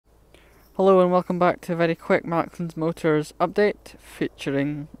Hello and welcome back to a very quick Mackland Motors update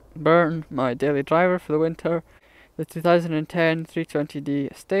featuring Burn, my daily driver for the winter, the 2010 320D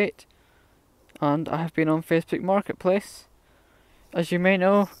Estate, and I have been on Facebook Marketplace. As you may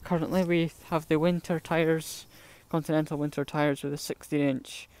know, currently we have the winter tyres, Continental winter tyres with a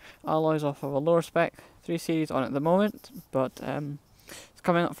 16-inch alloys off of a lower spec 3 Series on at the moment, but it's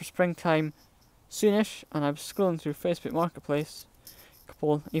coming up for springtime soonish, and I was scrolling through Facebook Marketplace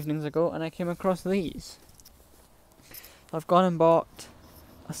couple evenings ago and I came across these. I've gone and bought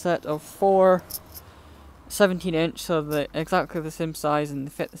a set of 4 17-inch, so they're exactly the same size and they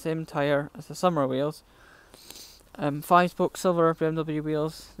fit the same tyre as the summer wheels. 5-spoke silver BMW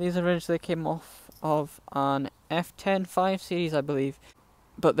wheels. These originally came off of an F10 5 Series, I believe,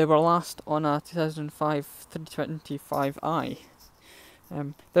 but they were last on a 2005 325i.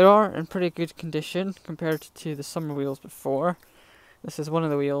 They are in pretty good condition compared to the summer wheels before. This is one of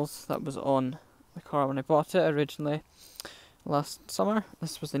the wheels that was on the car when I bought it originally last summer.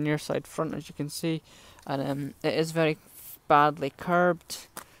 This was the near side front, as you can see, and it is very badly curbed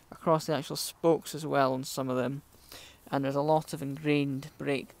across the actual spokes as well on some of them, and there's a lot of ingrained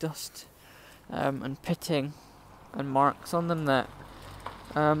brake dust and pitting and marks on them that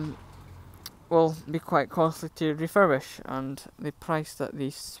will be quite costly to refurbish, and the price that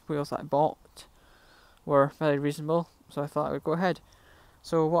these wheels that I bought were very reasonable, so I thought I would go ahead.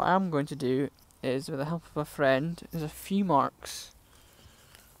 So what I'm going to do is, with the help of a friend, there's a few marks.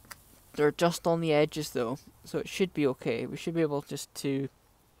 They're just on the edges though, so it should be okay. We should be able just to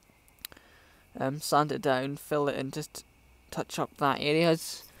sand it down, fill it and just touch up that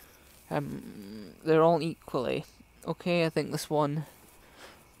areas. They're all equally okay. I think this one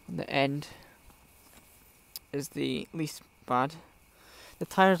on the end is the least bad. The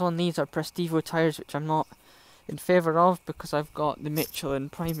tyres on these are Prestivo tyres, which I'm not in favour of because I've got the Michelin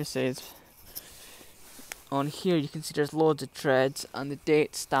Primuses. On here you can see there's loads of treads and the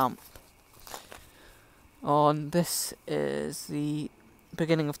date stamp on this is the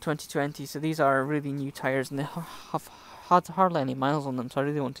beginning of 2020, so these are really new tyres and they have had hardly any miles on them, so I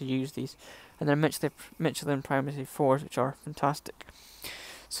really want to use these. And they're Michelin Primacy 4s, which are fantastic.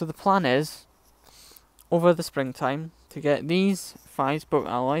 So the plan is, over the springtime, to get these 5-spoke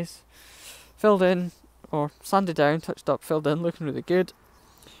alloys filled in, or sanded down, touched up, filled in, looking really good,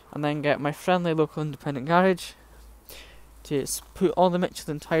 and then get my friendly local independent garage to put all the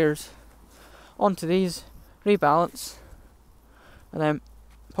Michelin tyres onto these, rebalance, and then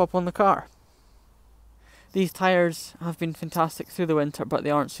pop on the car. These tyres have been fantastic through the winter, but they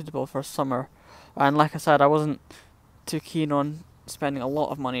aren't suitable for summer, and like I said, I wasn't too keen on spending a lot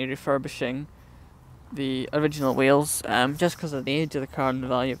of money refurbishing the original wheels, just because of the age of the car and the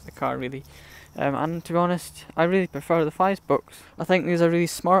value of the car really. And to be honest, I really prefer the 5-spokes. I think these are really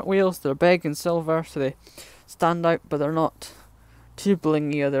smart wheels. They're big and silver, so they stand out, but they're not too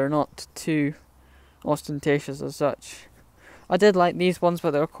blingy or they're not too ostentatious as such. I did like these ones,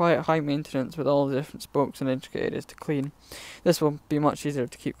 but they were quite high maintenance with all the different spokes and intricate areas to clean. This will be much easier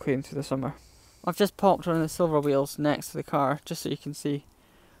to keep clean through the summer. I've just popped one of the silver wheels next to the car, just so you can see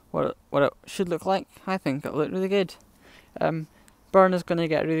what it should look like. I think it'll look really good. Burn is going to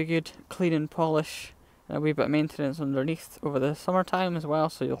get really good clean and polish and a wee bit of maintenance underneath over the summertime as well,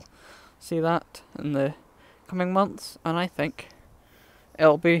 so you'll see that in the coming months, and I think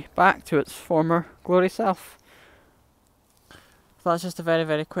it'll be back to its former glory self. So that's just a very,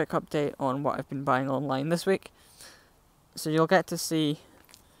 very quick update on what I've been buying online this week. So you'll get to see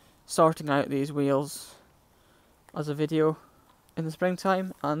sorting out these wheels as a video in the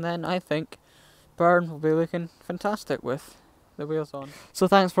springtime, and then I think Burn will be looking fantastic with the wheels on. So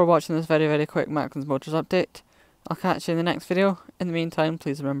thanks for watching this very, very quick Mackland's Motors update. I'll catch you in the next video. In the meantime,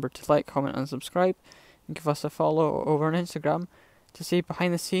 please remember to like, comment and subscribe, and give us a follow over on Instagram to see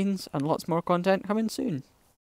behind the scenes and lots more content coming soon.